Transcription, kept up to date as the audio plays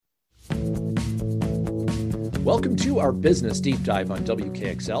Welcome to our business deep dive on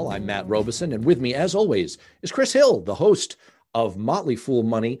WKXL. I'm Matt Robeson, and with me, as always, is Chris Hill, the host of Motley Fool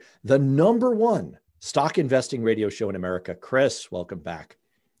Money, the number one stock investing radio show in America. Chris, welcome back.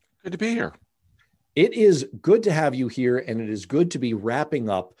 Good to be here. It is good to have you here, and it is good to be wrapping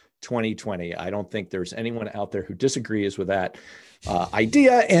up 2020. I don't think there's anyone out there who disagrees with that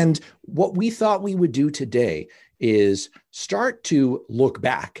idea. And what we thought we would do today is start to look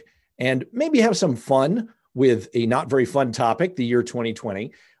back and maybe have some fun with a not very fun topic, the year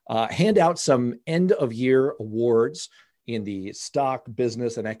 2020, hand out some end of year awards in the stock,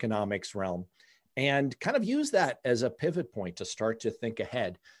 business, and economics realm, and kind of use that as a pivot point to start to think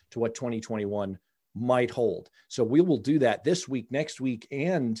ahead to what 2021 might hold. So we will do that this week, next week,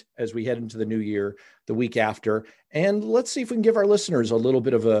 and as we head into the new year, the week after. And let's see if we can give our listeners a little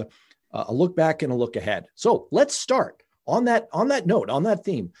bit of a look back and a look ahead. So let's start on that note, on that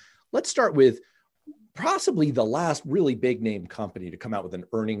theme. Let's start with possibly the last really big name company to come out with an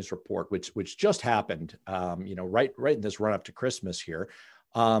earnings report, which just happened, right in this run up to Christmas here.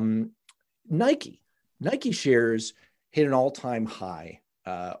 Nike shares hit an all-time high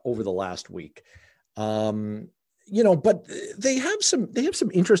over the last week. But they have some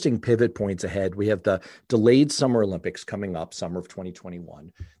interesting pivot points ahead. We have the delayed Summer Olympics coming up, summer of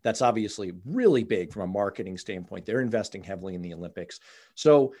 2021. That's obviously really big from a marketing standpoint. They're investing heavily in the Olympics.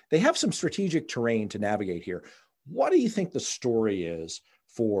 So they have some strategic terrain to navigate here. What do you think the story is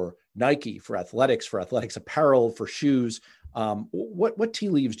for Nike, for athletics apparel, for shoes? What tea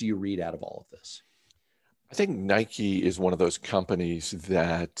leaves do you read out of all of this? I think Nike is one of those companies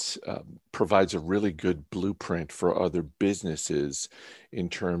that provides a really good blueprint for other businesses in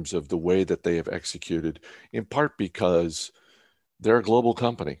terms of the way that they have executed, in part because they're a global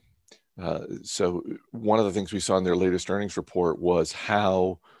company. So one of the things we saw in their latest earnings report was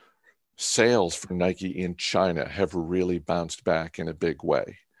how sales for Nike in China have really bounced back in a big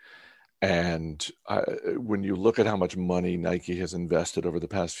way. And when you look at how much money Nike has invested over the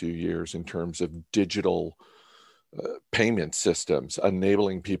past few years in terms of digital payment systems,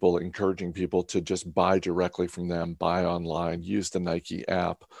 enabling people, encouraging people to just buy directly from them, buy online, use the Nike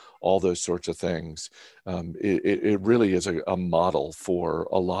app, all those sorts of things, it really is a model for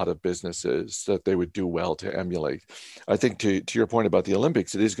a lot of businesses that they would do well to emulate. I think to your point about the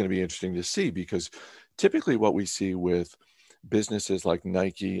Olympics, it is going to be interesting to see, because typically what we see with businesses like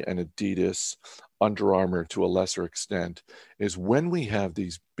Nike and Adidas, Under Armour to a lesser extent, is when we have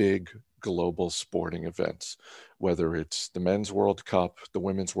these big global sporting events, whether it's the Men's World Cup, the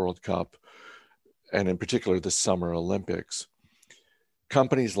Women's World Cup, and in particular the Summer Olympics,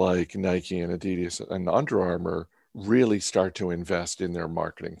 companies like Nike and Adidas and Under Armour really start to invest in their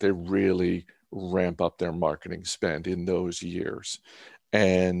marketing. They really ramp up their marketing spend in those years.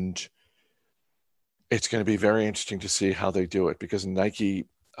 And it's going to be very interesting to see how they do it, because Nike,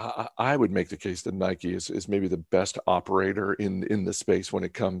 I would make the case that Nike is maybe the best operator in the space when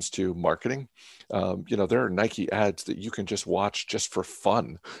it comes to marketing. There are Nike ads that you can just watch just for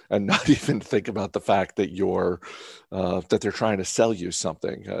fun and not even think about the fact that that they're trying to sell you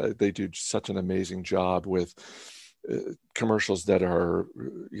something. They do such an amazing job with commercials that are,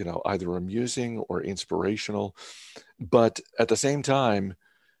 either amusing or inspirational. But at the same time,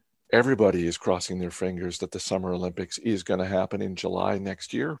 everybody is crossing their fingers that the Summer Olympics is going to happen in July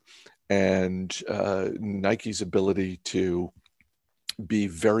next year. And Nike's ability to be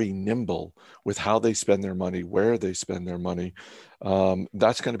very nimble with how they spend their money, where they spend their money,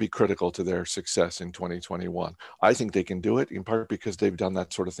 that's going to be critical to their success in 2021. I think they can do it, in part because they've done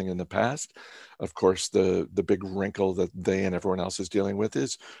that sort of thing in the past. Of course, the big wrinkle that they and everyone else is dealing with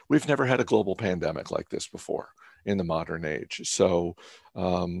is we've never had a global pandemic like this before in the modern age. So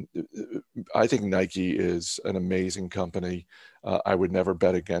I think Nike is an amazing company. I would never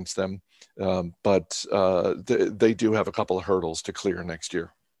bet against them, but they do have a couple of hurdles to clear next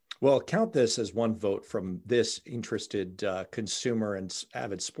year. Well, count this as one vote from this interested consumer and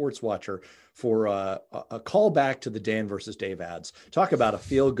avid sports watcher for a callback to the Dan versus Dave ads. Talk about a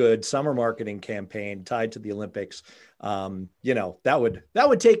feel-good summer marketing campaign tied to the Olympics. That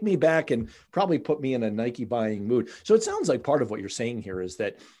would take me back and probably put me in a Nike buying mood. So it sounds like part of what you're saying here is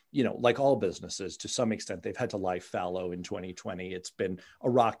that, like all businesses, to some extent, they've had to lie fallow in 2020. It's been a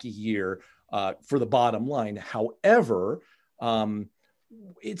rocky year for the bottom line. However,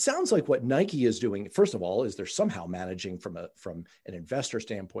 it sounds like what Nike is doing, first of all, is they're somehow managing from an investor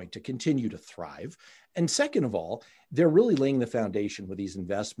standpoint to continue to thrive. And second of all, they're really laying the foundation with these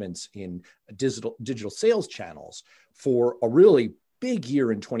investments in digital sales channels for a really big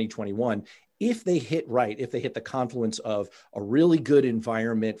year in 2021. if they hit right, if they hit the confluence of a really good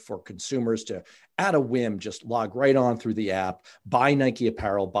environment for consumers to, at a whim, just log right on through the app, buy Nike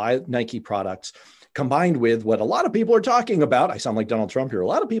apparel, buy Nike products, combined with what a lot of people are talking about. I sound like Donald Trump here. A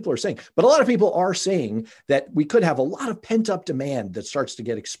lot of people are saying, but a lot of people are saying that we could have a lot of pent up demand that starts to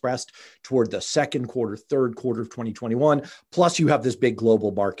get expressed toward the second quarter, third quarter of 2021. Plus, you have this big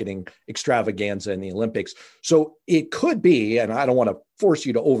global marketing extravaganza in the Olympics. So it could be, and I don't want to force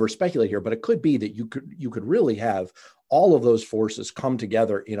you to over speculate here, but it could be that you could really have all of those forces come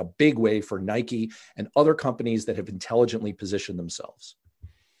together in a big way for Nike and other companies that have intelligently positioned themselves.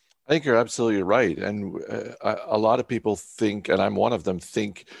 I think you're absolutely right. And a lot of people think, and I'm one of them,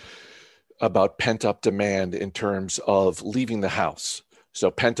 think about pent up demand in terms of leaving the house. So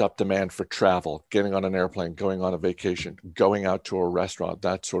pent up demand for travel, getting on an airplane, going on a vacation, going out to a restaurant,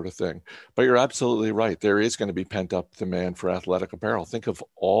 that sort of thing. But you're absolutely right. There is going to be pent up demand for athletic apparel. Think of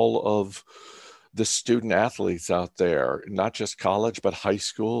all of the student athletes out there, not just college, but high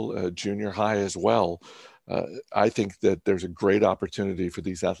school, junior high as well. I think that there's a great opportunity for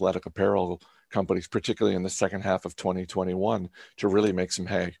these athletic apparel companies, particularly in the second half of 2021, to really make some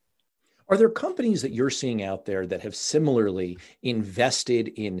hay. Are there companies that you're seeing out there that have similarly invested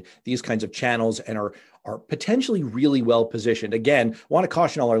in these kinds of channels and are potentially really well positioned? Again, I want to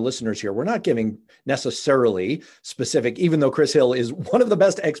caution all our listeners here. We're not giving necessarily specific, even though Chris Hill is one of the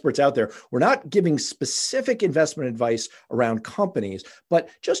best experts out there, we're not giving specific investment advice around companies, but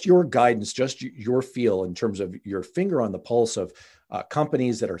just your guidance, just your feel in terms of your finger on the pulse of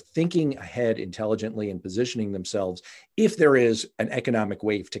companies that are thinking ahead intelligently and positioning themselves if there is an economic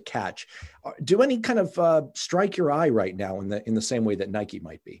wave to catch. Do any kind of strike your eye right now in the same way that Nike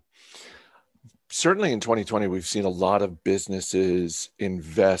might be? Certainly in 2020, we've seen a lot of businesses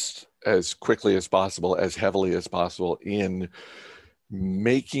invest as quickly as possible, as heavily as possible in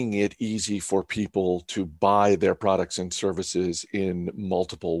making it easy for people to buy their products and services in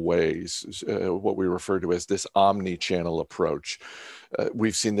multiple ways, what we refer to as this omni-channel approach.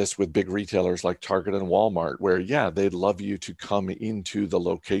 We've seen this with big retailers like Target and Walmart, where, yeah, they'd love you to come into the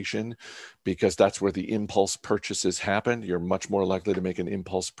location because that's where the impulse purchases happen. You're much more likely to make an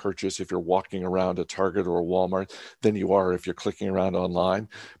impulse purchase if you're walking around a Target or a Walmart than you are if you're clicking around online.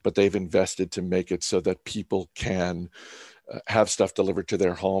 But they've invested to make it so that people can have stuff delivered to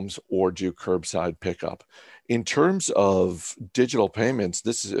their homes or do curbside pickup. In terms of digital payments,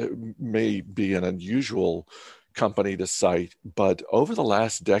 this may be an unusual company to cite, but over the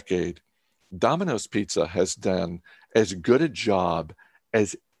last decade, Domino's Pizza has done as good a job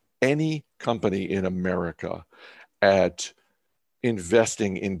as any company in America at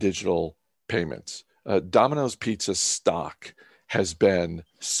investing in digital payments. Domino's Pizza stock has been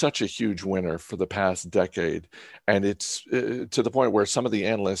such a huge winner for the past decade. And it's to the point where some of the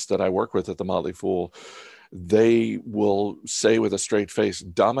analysts that I work with at the Motley Fool, they will say with a straight face,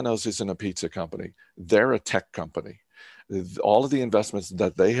 Domino's isn't a pizza company. They're a tech company. All of the investments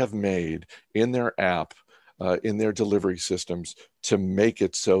that they have made in their app, in their delivery systems to make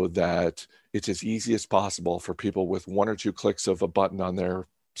it so that it's as easy as possible for people with one or two clicks of a button on their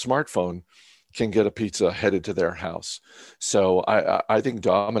smartphone can get a pizza headed to their house. So I think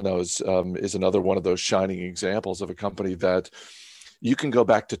Domino's is another one of those shining examples of a company that you can go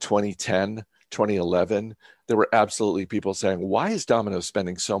back to 2010, 2011. There were absolutely people saying, why is Domino's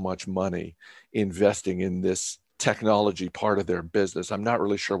spending so much money investing in this technology part of their business? I'm not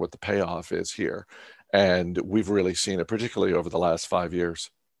really sure what the payoff is here. And we've really seen it, particularly over the last 5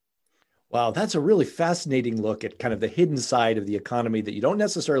 years. Wow, that's a really fascinating look at kind of the hidden side of the economy that you don't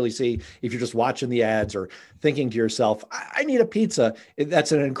necessarily see if you're just watching the ads or thinking to yourself, I need a pizza.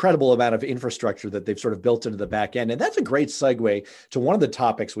 That's an incredible amount of infrastructure that they've sort of built into the back end. And that's a great segue to one of the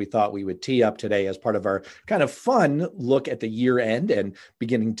topics we thought we would tee up today as part of our kind of fun look at the year end and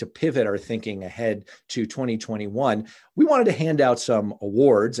beginning to pivot our thinking ahead to 2021. We wanted to hand out some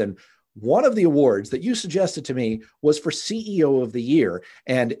awards, and one of the awards that you suggested to me was for CEO of the Year.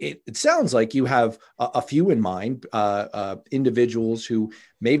 And it sounds like you have a few in mind, individuals who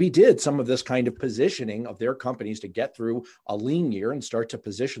maybe did some of this kind of positioning of their companies to get through a lean year and start to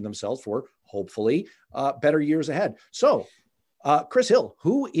position themselves for hopefully better years ahead. So, Chris Hill,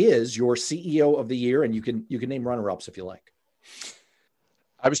 who is your CEO of the Year? And you can name runner-ups if you like.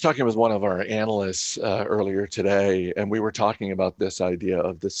 I was talking with one of our analysts earlier today, and we were talking about this idea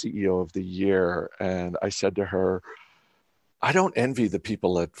of the CEO of the Year. And I said to her, I don't envy the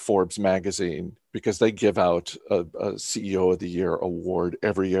people at Forbes magazine because they give out a CEO of the Year award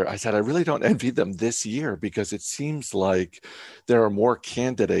every year. I said, I really don't envy them this year because it seems like there are more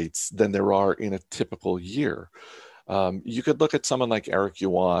candidates than there are in a typical year. You could look at someone like Eric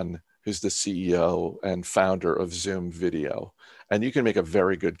Yuan who's the CEO and founder of Zoom Video. And you can make a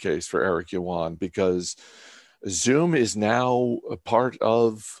very good case for Eric Yuan, because Zoom is now a part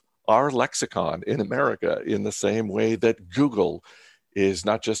of our lexicon in America, in the same way that Google is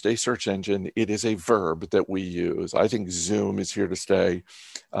not just a search engine, it is a verb that we use. I think Zoom is here to stay.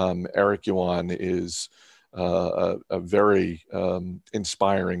 Eric Yuan is a very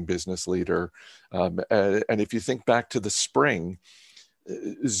inspiring business leader. And if you think back to the spring,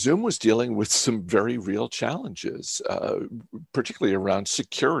 Zoom was dealing with some very real challenges, particularly around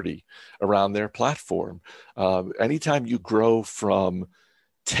security around their platform. Anytime you grow from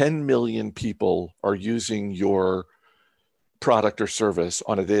 10 million people are using your product or service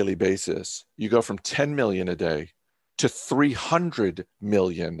on a daily basis, you go from 10 million a day to 300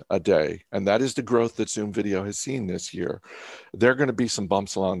 million a day. And that is the growth that Zoom Video has seen this year. There are going to be some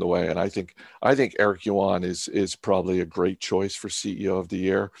bumps along the way. And I think Eric Yuan is probably a great choice for CEO of the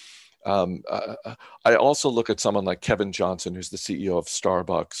year. I also look at someone like Kevin Johnson, who's the CEO of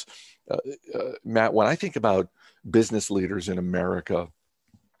Starbucks. Matt, when I think about business leaders in America,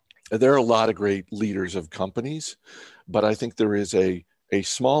 there are a lot of great leaders of companies, but I think there is a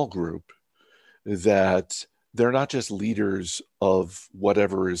small group that they're not just leaders of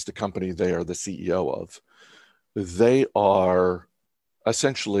whatever is the company they are the CEO of. They are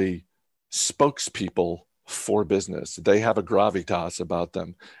essentially spokespeople for business. They have a gravitas about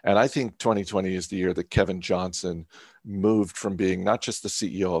them. And I think 2020 is the year that Kevin Johnson moved from being not just the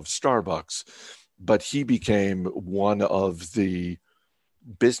CEO of Starbucks, but he became one of the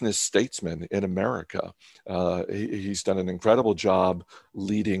business statesmen in America. He's done an incredible job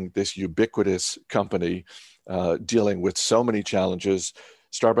leading this ubiquitous company, dealing with so many challenges.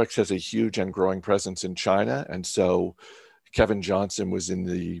 Starbucks has a huge and growing presence in China. And so Kevin Johnson was in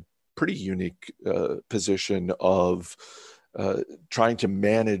the pretty unique position of trying to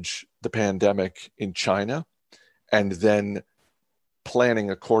manage the pandemic in China and then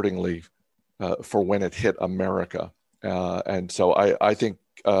planning accordingly for when it hit America. And so I think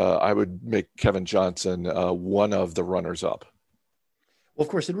I would make Kevin Johnson one of the runners up. Well, of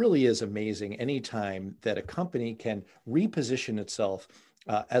course, it really is amazing anytime that a company can reposition itself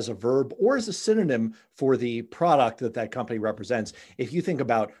as a verb or as a synonym for the product that company represents. If you think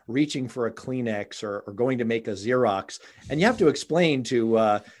about reaching for a Kleenex or going to make a Xerox, and you have to explain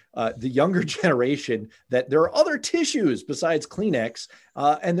to the younger generation that there are other tissues besides Kleenex,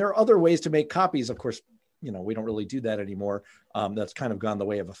 and there are other ways to make copies. Of course, we don't really do that anymore. That's kind of gone the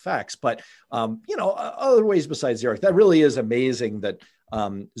way of a fax, but other ways besides Xerox. That really is amazing that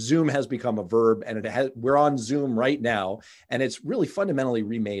Zoom has become a verb, and we're on Zoom right now, and it's really fundamentally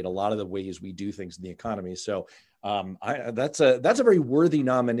remade a lot of the ways we do things in the economy. So that's a very worthy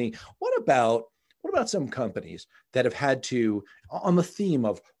nominee. What about some companies that have had to, on the theme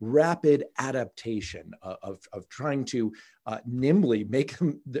of rapid adaptation, of trying to nimbly make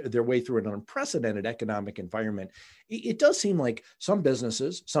their way through an unprecedented economic environment? It does seem like some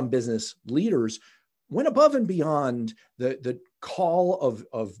businesses, some business leaders went above and beyond the call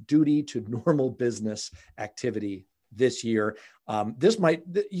of duty to normal business activity this year.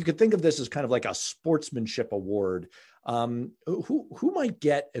 You could think of this as kind of like a sportsmanship award. Who might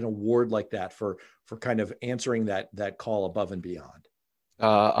get an award like that for kind of answering that call above and beyond?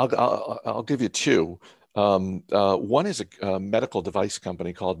 I'll give you two. One is a medical device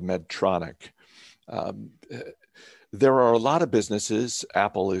company called Medtronic. There are a lot of businesses,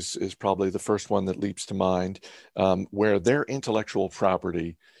 Apple is probably the first one that leaps to mind, where their intellectual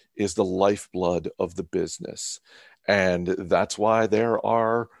property is the lifeblood of the business. And that's why there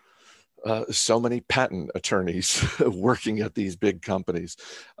are so many patent attorneys working at these big companies.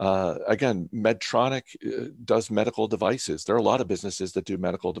 Again, Medtronic does medical devices. There are a lot of businesses that do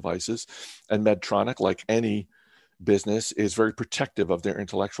medical devices, and Medtronic, like any business, is very protective of their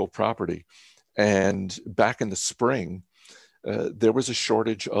intellectual property. And back in the spring, there was a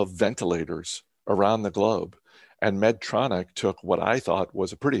shortage of ventilators around the globe. And Medtronic took what I thought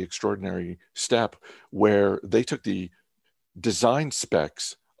was a pretty extraordinary step, where they took the design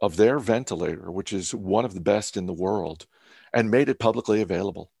specs of their ventilator, which is one of the best in the world, and made it publicly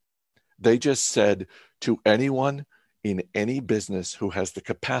available. They just said to anyone in any business who has the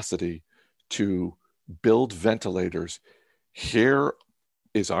capacity to build ventilators, here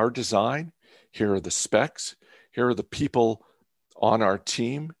is our design. Here are the specs. Here are the people on our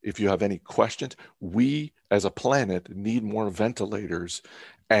team. If you have any questions, we as a planet need more ventilators.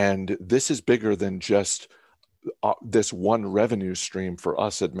 And this is bigger than just this one revenue stream for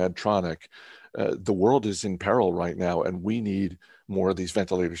us at Medtronic. The world is in peril right now, and we need more of these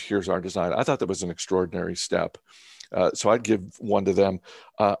ventilators. Here's our design. I thought that was an extraordinary step. So I'd give one to them.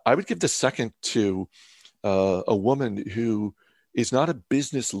 I would give the second to a woman who is not a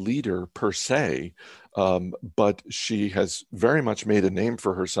business leader per se, but she has very much made a name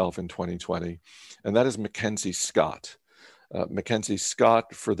for herself in 2020, and that is Mackenzie Scott. Mackenzie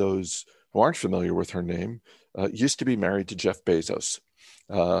Scott, for those who aren't familiar with her name, used to be married to Jeff Bezos,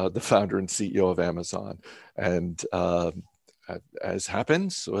 the founder and CEO of Amazon. And as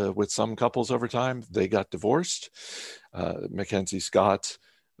happens with some couples over time, they got divorced. Mackenzie Scott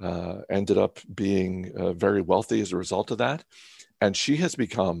ended up being very wealthy as a result of that. And she has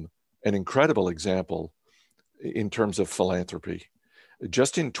become an incredible example in terms of philanthropy.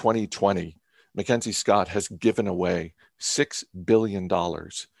 Just in 2020, Mackenzie Scott has given away $6 billion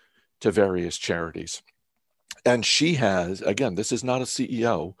to various charities. And she has, again, this is not a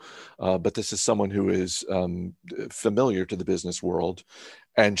CEO, but this is someone who is familiar to the business world.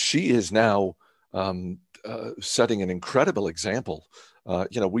 And she is now setting an incredible example.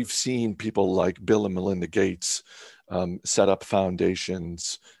 We've seen people like Bill and Melinda Gates set up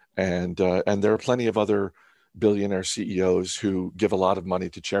foundations, and there are plenty of other billionaire CEOs who give a lot of money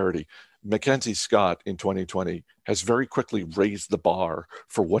to charity. Mackenzie Scott in 2020 has very quickly raised the bar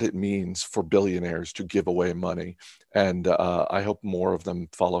for what it means for billionaires to give away money. And I hope more of them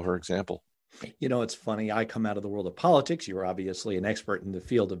follow her example. It's funny. I come out of the world of politics. You're obviously an expert in the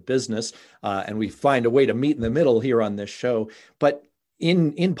field of business, and we find a way to meet in the middle here on this show. But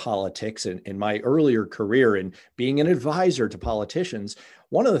in politics and in my earlier career and being an advisor to politicians,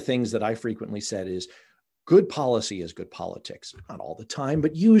 one of the things that I frequently said is good policy is good politics. Not all the time,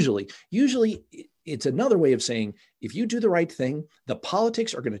 but usually it's another way of saying, if you do the right thing, the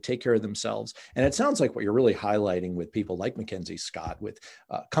politics are going to take care of themselves. And it sounds like what you're really highlighting with people like Mackenzie Scott, with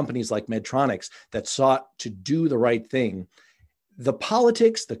companies like Medtronic that sought to do the right thing. The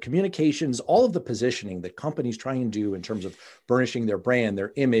politics, the communications, all of the positioning that companies try and do in terms of burnishing their brand,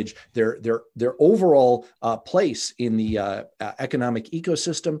 their image, their overall place in the economic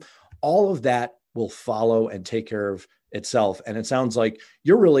ecosystem, all of that will follow and take care of itself. And it sounds like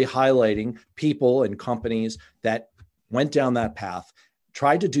you're really highlighting people and companies that went down that path,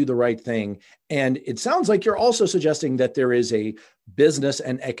 tried to do the right thing. And it sounds like you're also suggesting that there is a business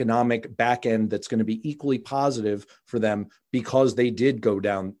and economic back end that's going to be equally positive for them because they did go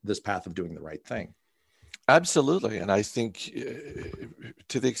down this path of doing the right thing. Absolutely. And I think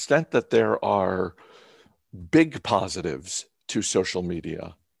to the extent that there are big positives to social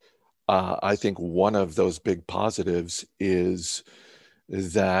media, I think one of those big positives is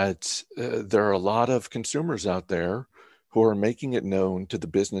that there are a lot of consumers out there who are making it known to the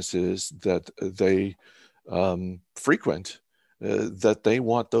businesses that they frequent that they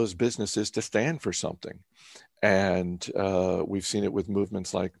want those businesses to stand for something. And we've seen it with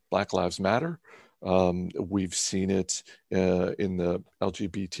movements like Black Lives Matter. We've seen it in the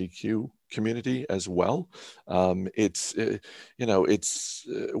LGBTQ community as well. We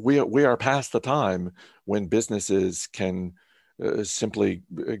are past the time when businesses can simply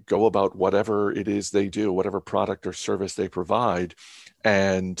go about whatever it is they do, whatever product or service they provide,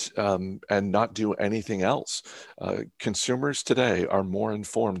 and not do anything else. Consumers today are more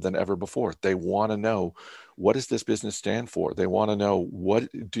informed than ever before. They want to know, what does this business stand for? They want to know,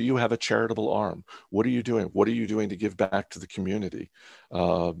 do you have a charitable arm? What are you doing? What are you doing to give back to the community?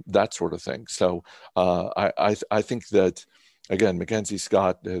 That sort of thing. So I think that, again, Mackenzie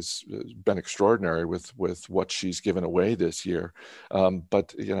Scott has been extraordinary with what she's given away this year.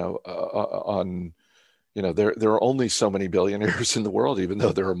 But there are only so many billionaires in the world, even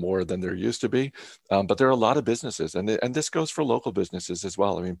though there are more than there used to be. But there are a lot of businesses, and this goes for local businesses as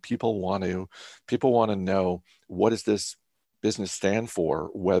well. I mean, people want to know, what does this business stand for,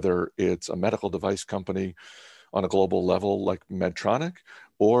 whether it's a medical device company on a global level like Medtronic,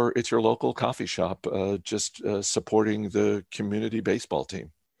 or it's your local coffee shop just supporting the community baseball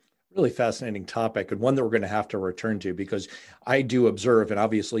team. Really fascinating topic, and one that we're going to have to return to, because I do observe, and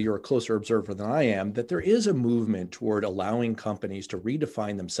obviously you're a closer observer than I am, that there is a movement toward allowing companies to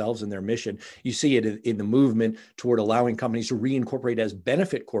redefine themselves and their mission. You see it in the movement toward allowing companies to reincorporate as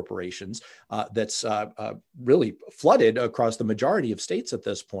benefit corporations that's really flooded across the majority of states at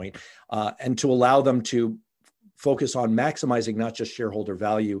this point, and to allow them to focus on maximizing not just shareholder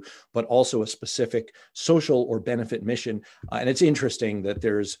value, but also a specific social or benefit mission. And it's interesting that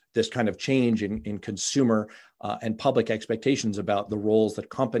there's this kind of change in consumer and public expectations about the roles that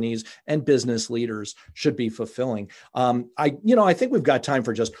companies and business leaders should be fulfilling. I think we've got time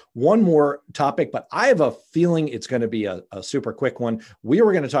for just one more topic, but I have a feeling it's going to be a super quick one. We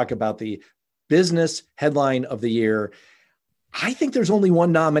were going to talk about the business headline of the year. I think there's only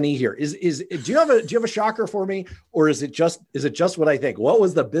one nominee here. Do you have a shocker for me, or is it just what I think? What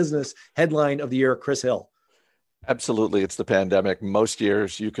was the business headline of the year, Chris Hill? Absolutely, it's the pandemic. Most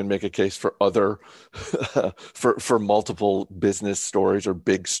years you can make a case for other for multiple business stories or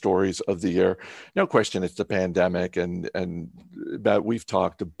big stories of the year. No question, it's the pandemic, and we've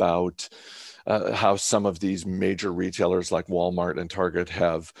talked about how some of these major retailers like Walmart and Target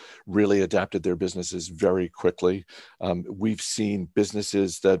have really adapted their businesses very quickly. We've seen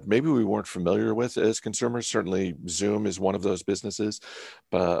businesses that maybe we weren't familiar with as consumers. Certainly, Zoom is one of those businesses,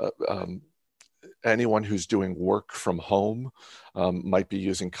 but anyone who's doing work from home might be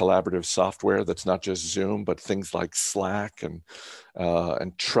using collaborative software that's not just Zoom, but things like Slack and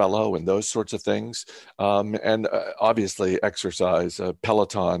Trello and those sorts of things. And obviously, exercise.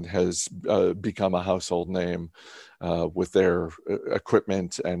 Peloton has become a household name with their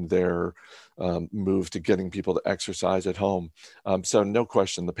equipment and their move to getting people to exercise at home. So no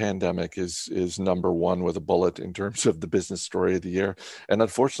question, the pandemic is number one with a bullet in terms of the business story of the year. And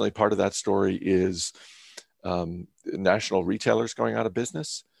unfortunately, part of that story is national retailers going out of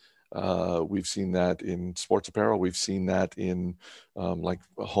business. We've seen that in sports apparel. We've seen that in like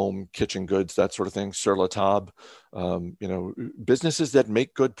home kitchen goods, that sort of thing. Sur La Table, businesses that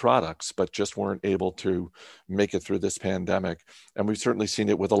make good products, but just weren't able to make it through this pandemic. And we've certainly seen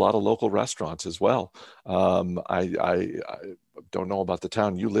it with a lot of local restaurants as well. I don't know about the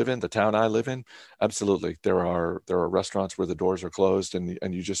town you live in, the town I live in. Absolutely, there are restaurants where the doors are closed,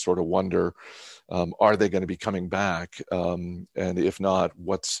 and you just sort of wonder, are they going to be coming back? And if not,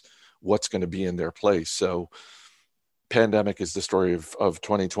 what's going to be in their place? So pandemic is the story of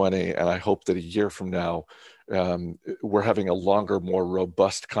 2020. And I hope that a year from now, we're having a longer, more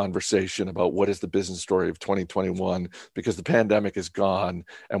robust conversation about what is the business story of 2021, because the pandemic is gone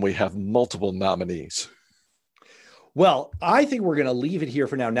and we have multiple nominees. Well, I think we're going to leave it here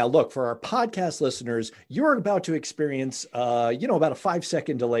for now. Now, look, for our podcast listeners, you're about to experience, about a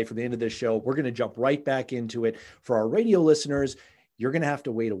 5-second delay from the end of this show. We're going to jump right back into it. For our radio listeners, you're going to have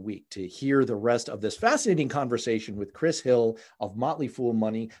to wait a week to hear the rest of this fascinating conversation with Chris Hill of Motley Fool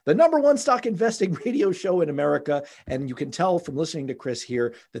Money, the number one stock investing radio show in America. And you can tell from listening to Chris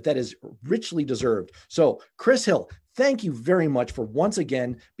here that is richly deserved. So, Chris Hill, thank you very much for once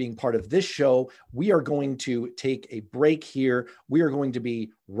again being part of this show. We are going to take a break here. We are going to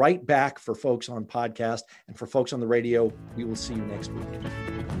be right back for folks on podcast, and for folks on the radio. We will see you next week.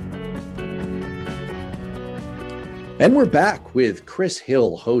 And we're back with Chris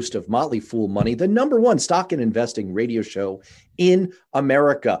Hill, host of Motley Fool Money, the number one stock and investing radio show in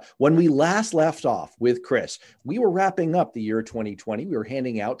America. When we last left off with Chris, we were wrapping up the year 2020. We were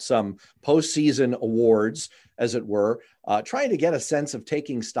handing out some postseason awards, as it were, trying to get a sense of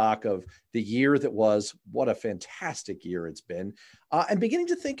taking stock of the year that was. What a fantastic year it's been, and beginning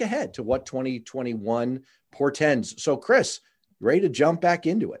to think ahead to what 2021 portends. So, Chris, ready to jump back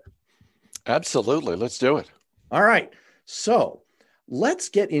into it? Absolutely. Let's do it. All right. So let's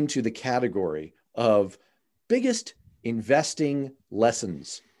get into the category of biggest investing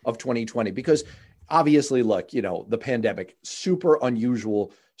lessons of 2020, because obviously, look, the pandemic, super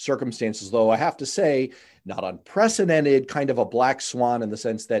unusual circumstances, though I have to say, not unprecedented, kind of a black swan in the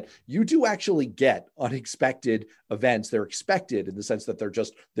sense that you do actually get unexpected events. They're expected in the sense that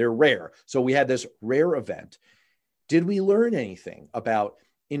they're rare. So we had this rare event. Did we learn anything about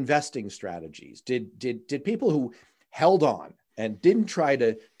investing strategies? Did people who held on and didn't try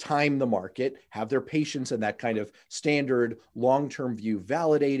to time the market have their patience and that kind of standard long-term view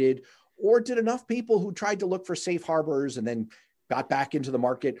validated? Or did enough people who tried to look for safe harbors and then got back into the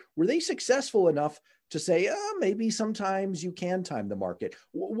market, were they successful enough to say, maybe sometimes you can time the market?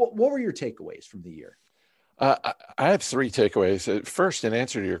 What were your takeaways from the year? I have 3 takeaways. First, in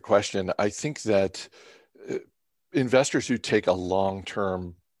answer to your question, I think that investors who take a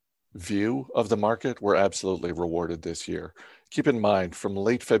long-term view of the market were absolutely rewarded this year. Keep in mind, from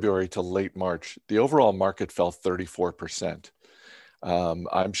late February to late March, the overall market fell 34%.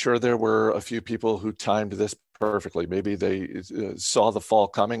 I'm sure there were a few people who timed this perfectly. Maybe they saw the fall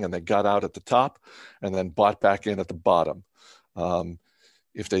coming and they got out at the top and then bought back in at the bottom.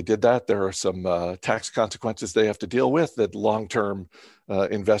 If they did that, there are some tax consequences they have to deal with that long-term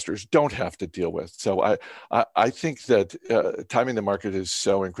investors don't have to deal with. So I think that timing the market is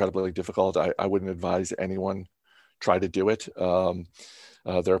so incredibly difficult. I wouldn't advise anyone try to do it.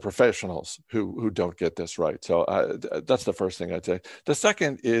 There are professionals who don't get this right. So that's the first thing I'd say. The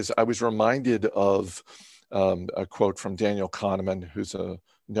second is I was reminded of a quote from Daniel Kahneman, who's a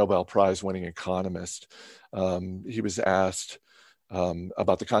Nobel Prize winning economist. He was asked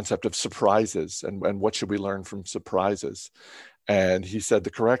about the concept of surprises and what should we learn from surprises. And he said the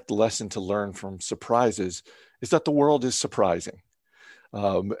correct lesson to learn from surprises is that the world is surprising.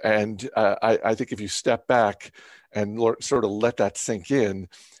 I think if you step back and sort of let that sink in,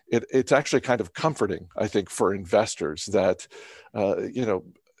 it's actually kind of comforting, I think, for investors that,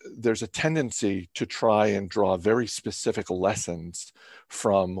 there's a tendency to try and draw very specific lessons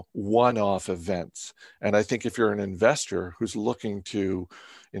from one-off events. And I think if you're an investor who's looking to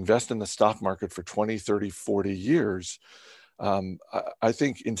invest in the stock market for 20, 30, 40 years, I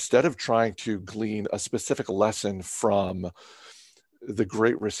think instead of trying to glean a specific lesson from the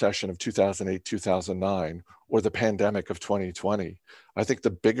Great Recession of 2008, 2009, or the pandemic of 2020, I think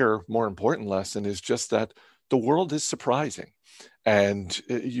the bigger, more important lesson is just that the world is surprising. And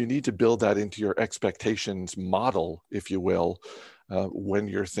you need to build that into your expectations model, if you will, when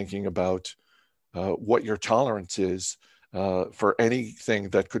you're thinking about what your tolerance is for anything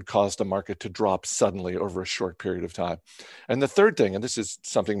that could cause the market to drop suddenly over a short period of time. And the third thing, and this is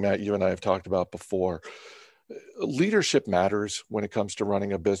something, Matt, you and I have talked about before, leadership matters when it comes to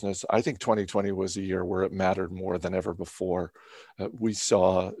running a business. I think 2020 was a year where it mattered more than ever before. We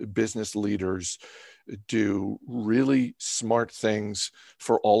saw business leaders do really smart things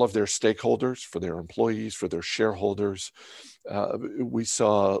for all of their stakeholders, for their employees, for their shareholders. We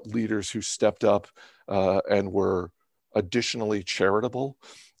saw leaders who stepped up and were additionally charitable.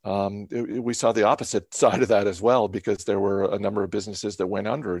 We saw the opposite side of that as well, because there were a number of businesses that went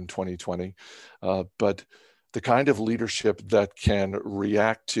under in 2020. But the kind of leadership that can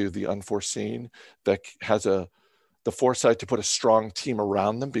react to the unforeseen, that has the foresight to put a strong team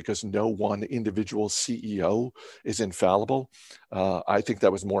around them, because no one individual CEO is infallible. I think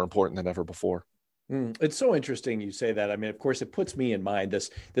that was more important than ever before. It's so interesting you say that. I mean, of course, it puts me in mind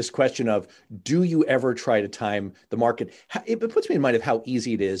this question of, do you ever try to time the market? It puts me in mind of how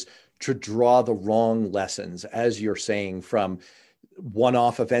easy it is to draw the wrong lessons, as you're saying, from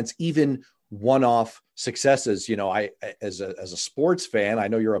one-off events, even one-off successes. I, as a sports fan, I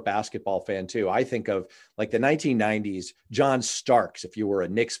know you're a basketball fan too. I think of like the 1990s, John Starks, if you were a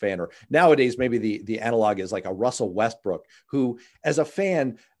Knicks fan, or nowadays, maybe the analog is like a Russell Westbrook, who, as a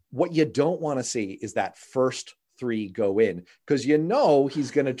fan, what you don't want to see is that first three go in, because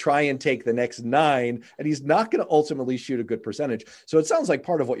he's going to try and take the next 9, and he's not going to ultimately shoot a good percentage. So it sounds like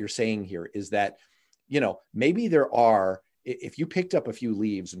part of what you're saying here is that, maybe there are, if you picked up a few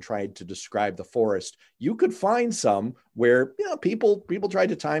leaves and tried to describe the forest, you could find some where, people tried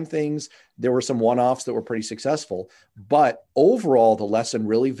to time things. There were some one-offs that were pretty successful, but overall, the lesson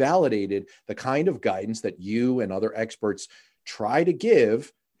really validated the kind of guidance that you and other experts try to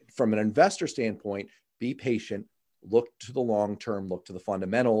give from an investor standpoint. Be patient, look to the long term, look to the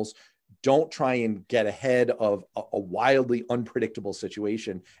fundamentals. Don't try and get ahead of a wildly unpredictable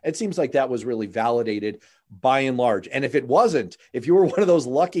situation. It seems like that was really validated by and large. And if it wasn't, if you were one of those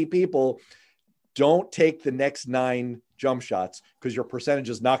lucky people, don't take the next 9 jump shots, because your percentage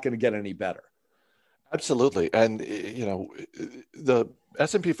is not going to get any better. Absolutely. And, the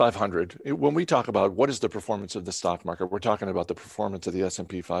S&P 500, when we talk about what is the performance of the stock market, we're talking about the performance of the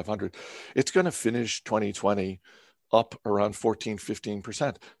S&P 500. It's going to finish 2020 up around 14,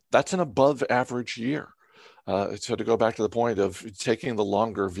 15%. That's an above average year. So to go back to the point of taking the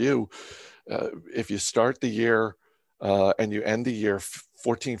longer view, if you start the year and you end the year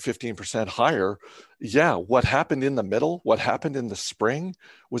 14, 15% higher, what happened in the middle, what happened in the spring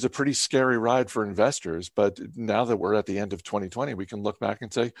was a pretty scary ride for investors. But now that we're at the end of 2020, we can look back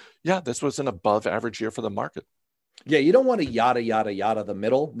and say, this was an above average year for the market. Yeah, you don't want to yada the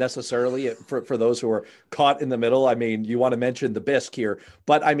middle necessarily for those who are caught in the middle. I mean, you want to mention the BISC here,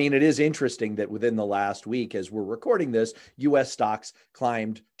 but I mean, it is interesting that within the last week, as we're recording this, U.S. stocks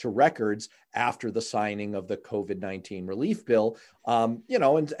climbed to records after the signing of the COVID-19 relief bill.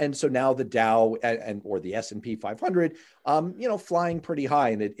 And so now the Dow or the S&P 500, flying pretty high,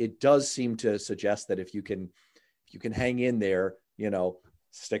 and it does seem to suggest that if you can hang in there,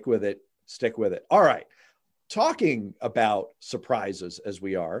 stick with it. All right. Talking about surprises as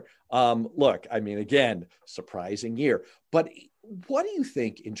we are, look, I mean, again, surprising year, but what do you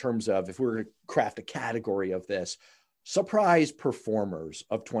think in terms of, if we were to craft a category of this, surprise performers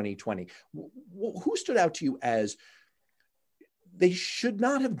of 2020? Who stood out to you as they should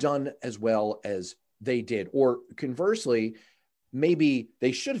not have done as well as they did? Or conversely, maybe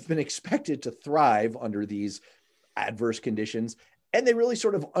they should have been expected to thrive under these adverse conditions, and they really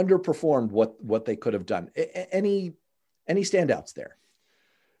sort of underperformed what they could have done. Any standouts there?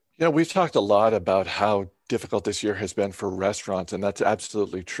 You know, we've talked a lot about how difficult this year has been for restaurants, and that's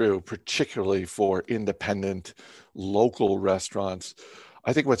absolutely true, particularly for independent local restaurants.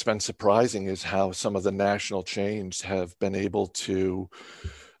 I think what's been surprising is how some of the national chains have been able to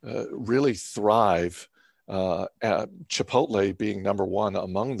really thrive. Chipotle being number one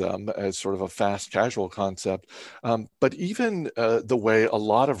among them as sort of a fast casual concept. But even the way a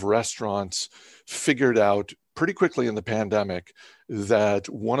lot of restaurants figured out pretty quickly in the pandemic that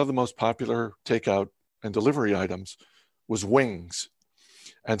one of the most popular takeout and delivery items was wings.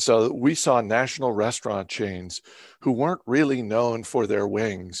 And so we saw national restaurant chains who weren't really known for their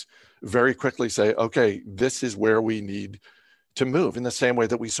wings very quickly say, okay, this is where we need to move, in the same way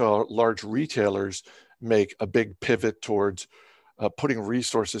that we saw large retailers make a big pivot towards putting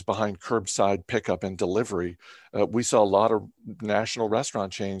resources behind curbside pickup and delivery. We saw a lot of national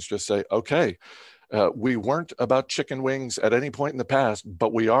restaurant chains just say, okay, we weren't about chicken wings at any point in the past,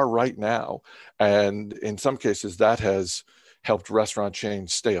 but we are right now. And in some cases, that has helped restaurant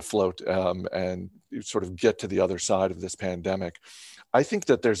chains stay afloat and sort of get to the other side of this pandemic. I think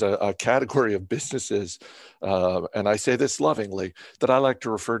that there's a category of businesses, and I say this lovingly, that I like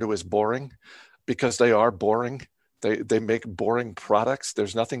to refer to as boring, because they are boring. They make boring products.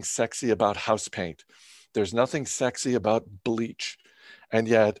 There's nothing sexy about house paint. There's nothing sexy about bleach. And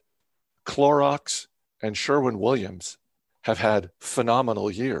yet Clorox and Sherwin-Williams have had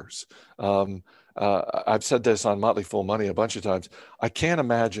phenomenal years. I've said this on Motley Fool Money a bunch of times. I can't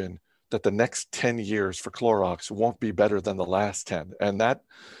imagine that the next 10 years for Clorox won't be better than the last 10. And that,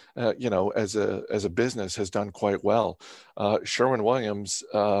 as a business has done quite well. Sherwin-Williams,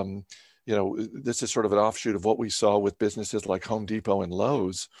 this is sort of an offshoot of what we saw with businesses like Home Depot and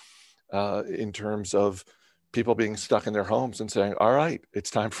Lowe's in terms of people being stuck in their homes and saying, all right,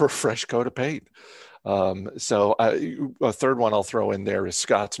 it's time for a fresh coat of paint. So a third one I'll throw in there is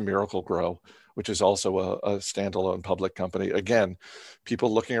Scotts Miracle-Gro, which is also a standalone public company. Again,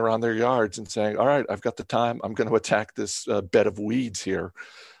 people looking around their yards and saying, all right, I've got the time. I'm going to attack this bed of weeds here.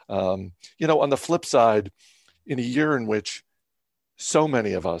 On the flip side, in a year in which so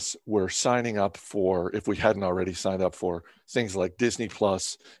many of us were signing up for, if we hadn't already signed up for, things like Disney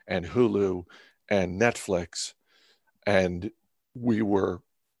Plus and Hulu and Netflix, and we were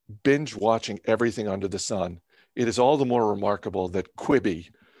binge watching everything under the sun, it is all the more remarkable that Quibi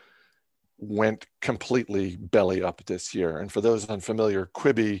went completely belly up this year. And for those unfamiliar,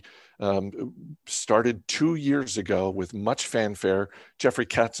 Quibi started 2 years ago with much fanfare. Jeffrey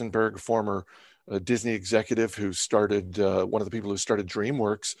Katzenberg, former Disney executive who started, one of the people who started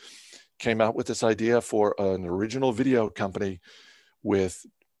DreamWorks, came out with this idea for an original video company with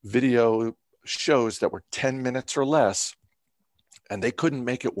video shows that were 10 minutes or less, and they couldn't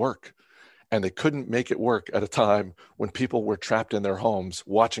make it work. And they couldn't make it work at a time when people were trapped in their homes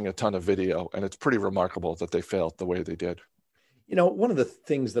watching a ton of video. And it's pretty remarkable that they failed the way they did. One of the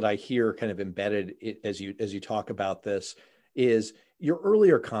things that I hear kind of embedded as you talk about this is your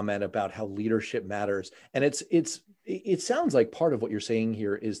earlier comment about how leadership matters. And it sounds like part of what you're saying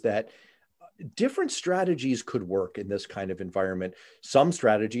here is that different strategies could work in this kind of environment. Some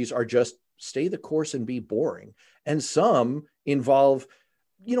strategies are just stay the course and be boring. And some involve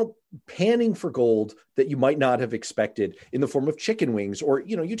panning for gold that you might not have expected in the form of chicken wings. Or,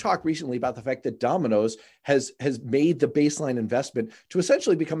 you talked recently about the fact that Domino's has made the baseline investment to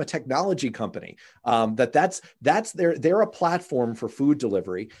essentially become a technology company. They're a platform for food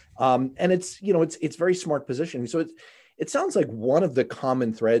delivery. And it's very smart positioning. So it sounds like one of the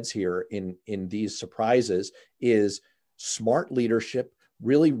common threads here in these surprises is smart leadership,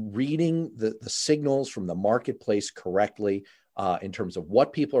 really reading the signals from the marketplace correctly, in terms of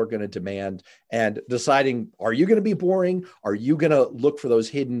what people are going to demand, and deciding, are you going to be boring? Are you going to look for those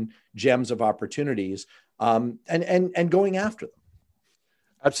hidden gems of opportunities, and going after them?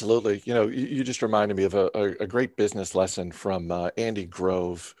 Absolutely. You just reminded me of a great business lesson from Andy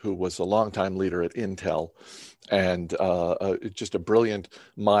Grove, who was a longtime leader at Intel and just a brilliant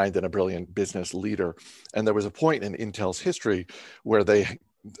mind and a brilliant business leader. And there was a point in Intel's history where they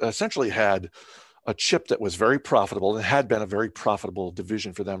essentially had a chip that was very profitable and had been a very profitable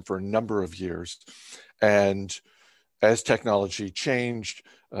division for them for a number of years. And as technology changed,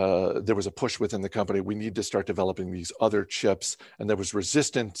 there was a push within the company. We need to start developing these other chips, and there was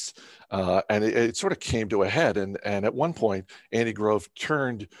resistance, and it sort of came to a head. And at one point, Andy Grove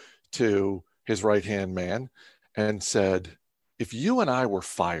turned to his right-hand man and said, if you and I were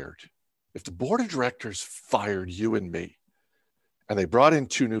fired, if the board of directors fired you and me, and they brought in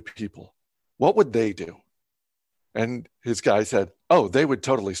two new people, what would they do? And his guy said, oh, they would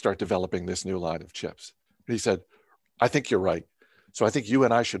totally start developing this new line of chips. And he said, I think you're right. So I think you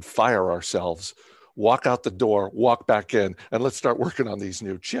and I should fire ourselves, walk out the door, walk back in, and let's start working on these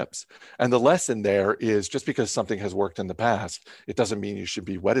new chips. And the lesson there is just because something has worked in the past, it doesn't mean you should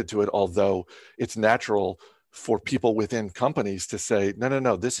be wedded to it, although it's natural for people within companies to say,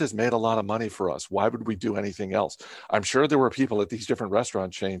 no, this has made a lot of money for us. Why would we do anything else? I'm sure there were people at these different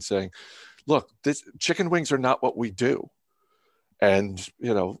restaurant chains saying, look, this chicken wings are not what we do. And,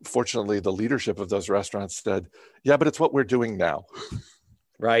 fortunately, the leadership of those restaurants said, yeah, but it's what we're doing now.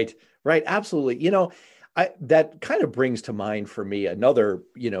 Right. Absolutely. That kind of brings to mind for me another,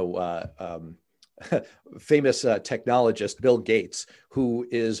 famous technologist, Bill Gates, who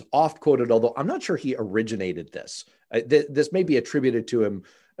is oft quoted, although I'm not sure he originated this. This may be attributed to him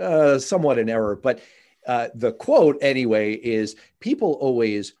somewhat in error, but the quote anyway is, people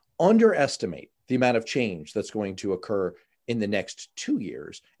always underestimate the amount of change that's going to occur in the next 2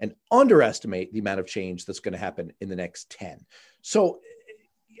 years and underestimate the amount of change that's going to happen in the next 10. So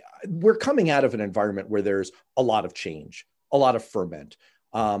we're coming out of an environment where there's a lot of change, a lot of ferment.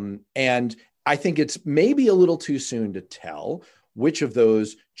 And I think it's maybe a little too soon to tell which of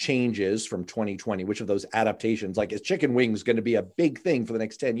those changes from 2020, which of those adaptations, like is chicken wings going to be a big thing for the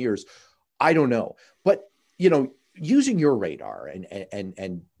next 10 years? I don't know. But, using your radar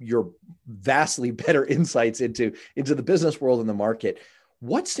and your vastly better insights into the business world and the market,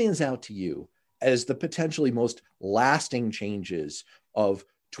 what stands out to you as the potentially most lasting changes of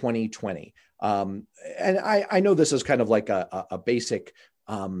 2020? And I know this is kind of like a basic,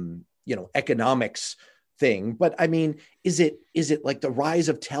 economics thing, but I mean, is it like the rise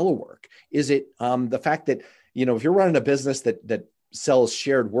of telework? Is it the fact that, if you're running a business that sells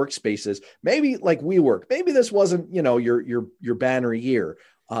shared workspaces, maybe like WeWork, maybe this wasn't, your banner year.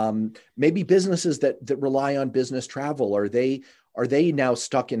 Maybe businesses that rely on business travel, are they now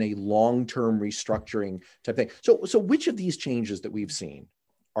stuck in a long-term restructuring type thing? So which of these changes that we've seen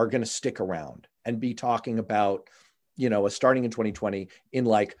are going to stick around and be talking about, starting in 2020 in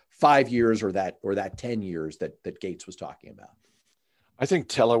like 5 years or that 10 years that Gates was talking about? I think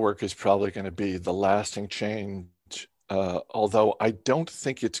telework is probably going to be the lasting change. Although I don't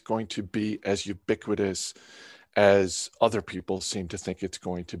think it's going to be as ubiquitous as other people seem to think it's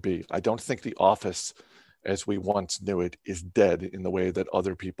going to be. I don't think the office as we once knew it is dead in the way that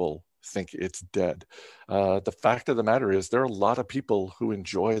other people think it's dead. The fact of the matter is there are a lot of people who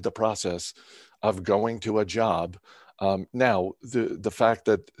enjoy the process of going to a job. Now, the fact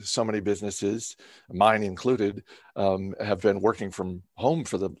that so many businesses, mine included, have been working from home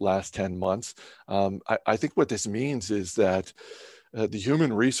for the last 10 months, I think what this means is that the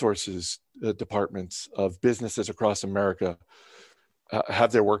human resources departments of businesses across America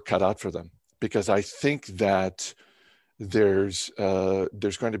have their work cut out for them, because I think that there's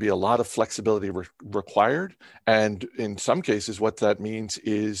going to be a lot of flexibility required. And in some cases, what that means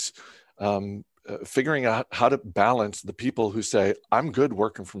is figuring out how to balance the people who say, I'm good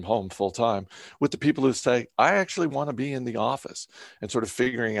working from home full time, with the people who say, I actually want to be in the office, and sort of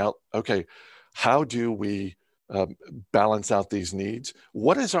figuring out, okay, how do we balance out these needs?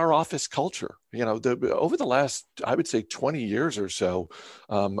 What is our office culture? Over the last, I would say 20 years or so,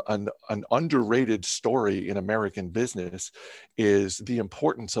 an underrated story in American business is the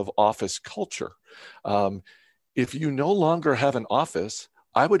importance of office culture. If you no longer have an office,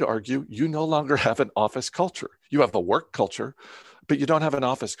 I would argue you no longer have an office culture. You have a work culture, but you don't have an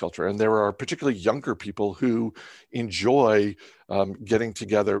office culture. And there are particularly younger people who enjoy getting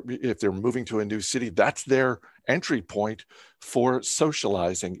together. If they're moving to a new city, that's their entry point for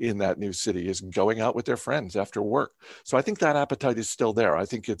socializing in that new city, is going out with their friends after work. So I think that appetite is still there. I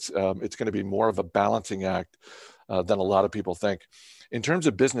think it's going to be more of a balancing act than a lot of people think. In terms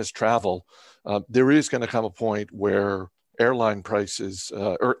of business travel, there is going to come a point where airline prices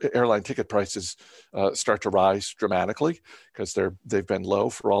or airline ticket prices start to rise dramatically, because they've been low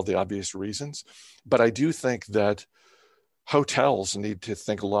for all the obvious reasons. But I do think that hotels need to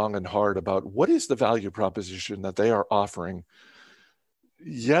think long and hard about what is the value proposition that they are offering.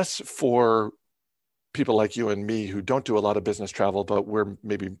 Yes, for people like you and me who don't do a lot of business travel, but we're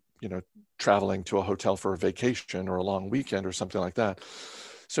maybe traveling to a hotel for a vacation or a long weekend or something like that.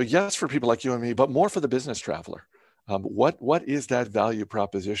 So yes, for people like you and me, but more for the business traveler. What is that value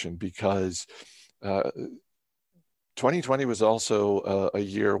proposition? Because 2020 was also a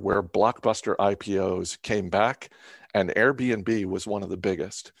year where blockbuster IPOs came back, and Airbnb was one of the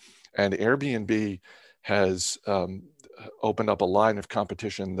biggest. And Airbnb has opened up a line of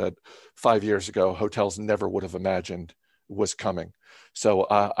competition that 5 years ago hotels never would have imagined was coming. So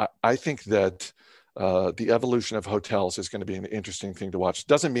I think that the evolution of hotels is going to be an interesting thing to watch.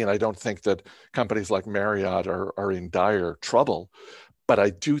 Doesn't mean I don't think that companies like Marriott are in dire trouble, but I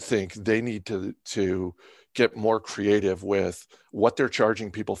do think they need to get more creative with what they're charging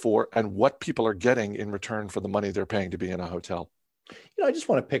people for and what people are getting in return for the money they're paying to be in a hotel. I just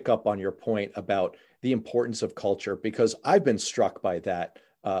want to pick up on your point about the importance of culture, because I've been struck by that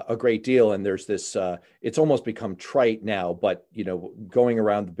a great deal. And there's this, it's almost become trite now, but, going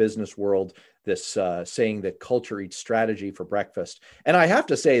around the business world, this saying that culture eats strategy for breakfast. And I have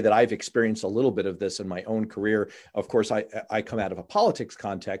to say that I've experienced a little bit of this in my own career. Of course, I come out of a politics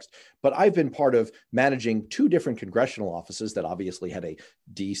context, but I've been part of managing 2 different congressional offices that obviously had a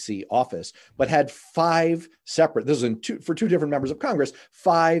DC office, but had 5 separate, this is for 2 different members of Congress,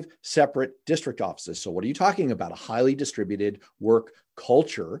 5 separate district offices. So what are you talking about? A highly distributed work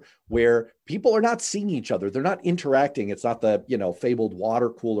culture where people are not seeing each other. They're not interacting. It's not the, fabled water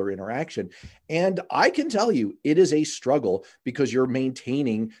cooler interaction. And I can tell you, it is a struggle because you're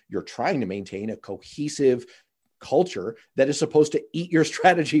trying to maintain a cohesive culture that is supposed to eat your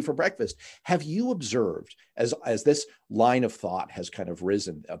strategy for breakfast. Have you observed, as this line of thought has kind of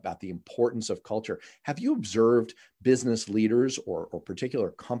risen about the importance of culture, have you observed business leaders or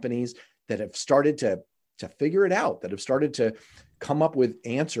particular companies that have started to figure it out, that have started to come up with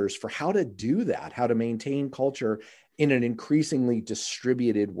answers for how to do that, how to maintain culture in an increasingly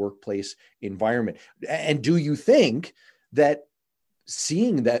distributed workplace environment? And do you think that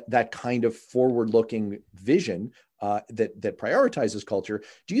seeing that kind of forward-looking vision that prioritizes culture,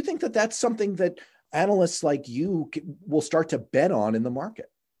 do you think that that's something that analysts like you will start to bet on in the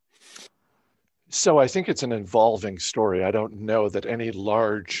market? So I think it's an evolving story. I don't know that any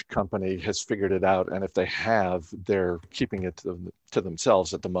large company has figured it out. And if they have, they're keeping it to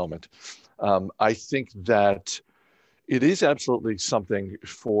themselves at the moment. I think that it is absolutely something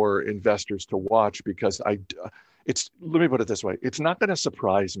for investors to watch, because let me put it this way. It's not going to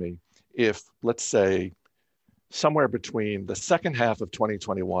surprise me if, let's say, somewhere between the second half of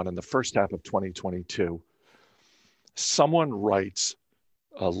 2021 and the first half of 2022, someone writes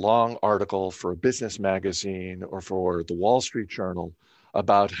a long article for a business magazine or for the Wall Street Journal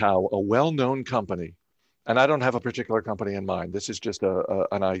about how a well-known company, and I don't have a particular company in mind, this is just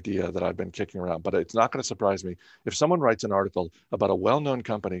an idea that I've been kicking around, but it's not going to surprise me if someone writes an article about a well-known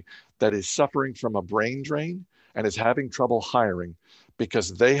company that is suffering from a brain drain and is having trouble hiring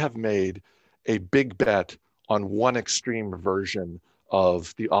because they have made a big bet on one extreme version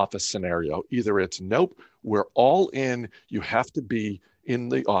of the office scenario. Either it's, nope, we're all in, you have to be in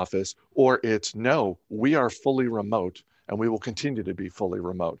the office, or it's, no, we are fully remote and we will continue to be fully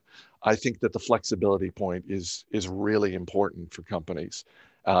remote. I think that the flexibility point is really important for companies.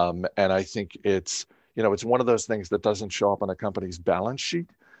 And I think it's one of those things that doesn't show up on a company's balance sheet,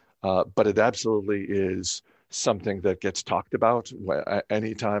 but it absolutely is something that gets talked about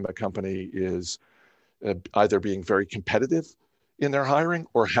anytime a company is either being very competitive in their hiring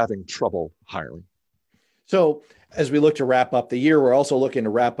or having trouble hiring. So as we look to wrap up the year, we're also looking to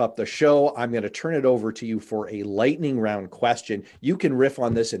wrap up the show. I'm going to turn it over to you for a lightning round question. You can riff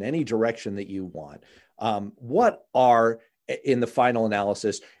on this in any direction that you want. What are, in the final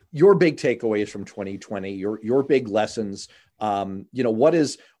analysis, your big takeaways from 2020, your big lessons? What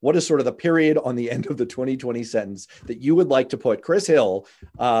is sort of the period on the end of the 2020 sentence that you would like to put Chris Hill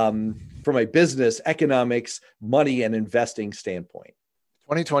from a business, economics, money, and investing standpoint?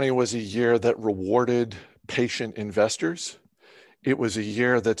 2020 was a year that rewarded patient investors. It was a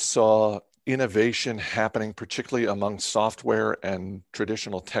year that saw innovation happening, particularly among software and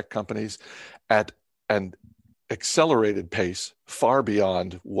traditional tech companies, at an accelerated pace far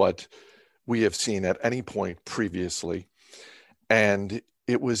beyond what we have seen at any point previously. And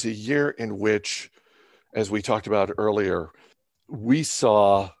it was a year in which, as we talked about earlier, we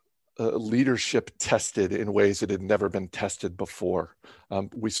saw leadership tested in ways that had never been tested before.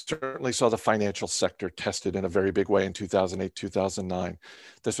 We certainly saw the financial sector tested in a very big way in 2008, 2009.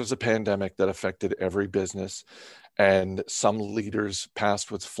 This was a pandemic that affected every business, and some leaders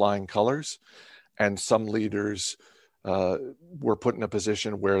passed with flying colors, and some leaders were put in a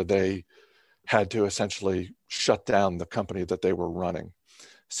position where they had to essentially shut down the company that they were running.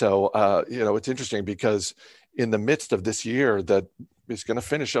 So, it's interesting because in the midst of this year that is going to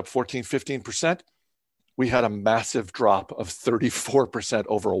finish up 14, 15%, we had a massive drop of 34%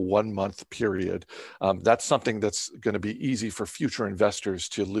 over a 1 month period. That's something that's going to be easy for future investors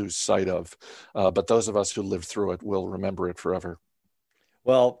to lose sight of. But those of us who lived through it will remember it forever.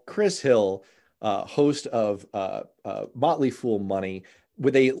 Well, Chris Hill, host of Motley Fool Money,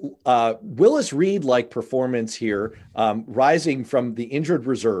 with a Willis Reed-like performance here, rising from the injured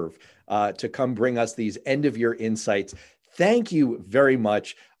reserve to come bring us these end-of-year insights. Thank you very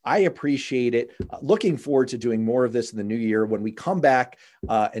much. I appreciate it. Looking forward to doing more of this in the new year. When we come back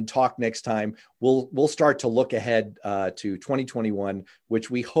and talk next time, we'll start to look ahead to 2021, which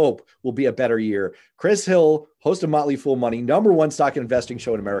we hope will be a better year. Chris Hill, host of Motley Fool Money, #1 stock investing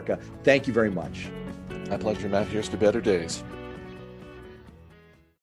show in America. Thank you very much. My pleasure, Matt. Here's to better days.